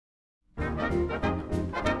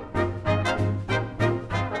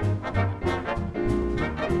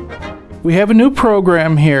We have a new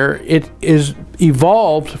program here. It is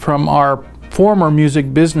evolved from our former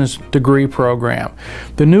music business degree program.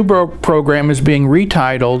 The new program is being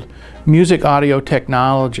retitled Music Audio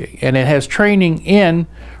Technology, and it has training in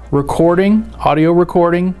recording, audio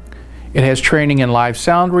recording. It has training in live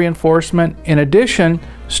sound reinforcement. In addition,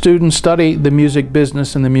 students study the music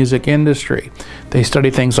business and the music industry. They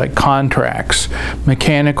study things like contracts,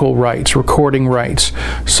 mechanical rights, recording rights,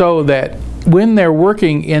 so that when they're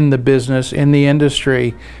working in the business, in the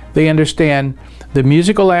industry, they understand the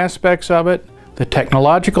musical aspects of it, the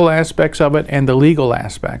technological aspects of it, and the legal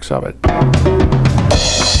aspects of it.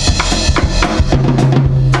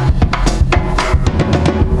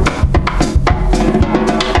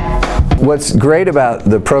 What's great about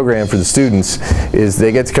the program for the students is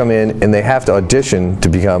they get to come in and they have to audition to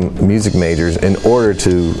become music majors in order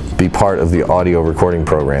to be part of the audio recording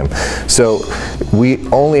program. So we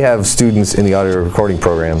only have students in the audio recording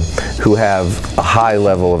program who have a high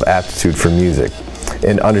level of aptitude for music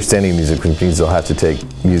and understanding music, which means they'll have to take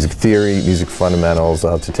music theory, music fundamentals,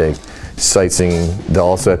 they'll have to take sight singing, they'll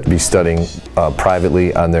also have to be studying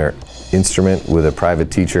privately on their instrument with a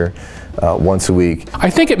private teacher once a week. I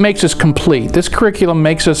think it makes us complete. This curriculum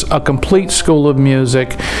makes us a complete school of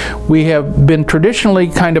music. We have been traditionally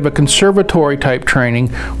kind of a conservatory type training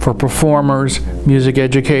for performers, music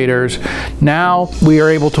educators. Now we are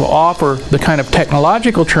able to offer the kind of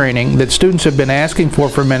technological training that students have been asking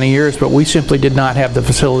for many years, but we simply did not have the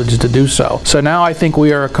facilities to do so. So now I think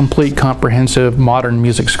we are a complete, comprehensive, modern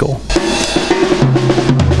music school.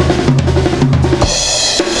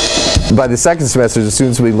 By the second semester, the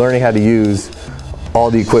students will be learning how to use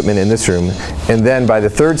all the equipment in this room, and then by the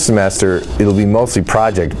third semester, it'll be mostly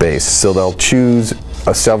project-based. So they'll choose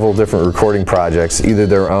several different recording projects, either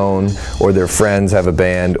their own or their friends have a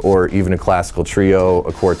band, or even a classical trio,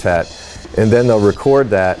 a quartet, and then they'll record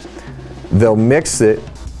that, they'll mix it,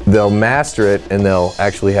 they'll master it, and they'll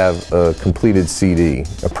actually have a completed CD,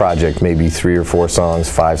 a project, maybe 3 or 4 songs,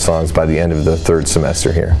 5 songs by the end of the third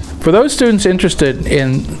semester here. For those students interested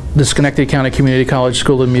in the Schenectady County Community College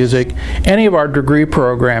School of Music, any of our degree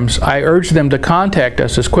programs, I urge them to contact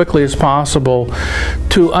us as quickly as possible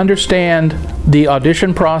to understand the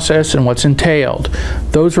audition process and what's entailed.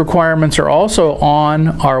 Those requirements are also on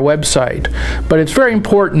our website, but it's very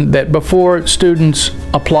important that before students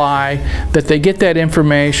apply, that they get that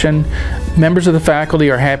information. Members of the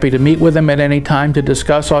faculty are happy to meet with them at any time to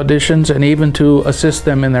discuss auditions and even to assist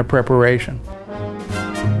them in their preparation.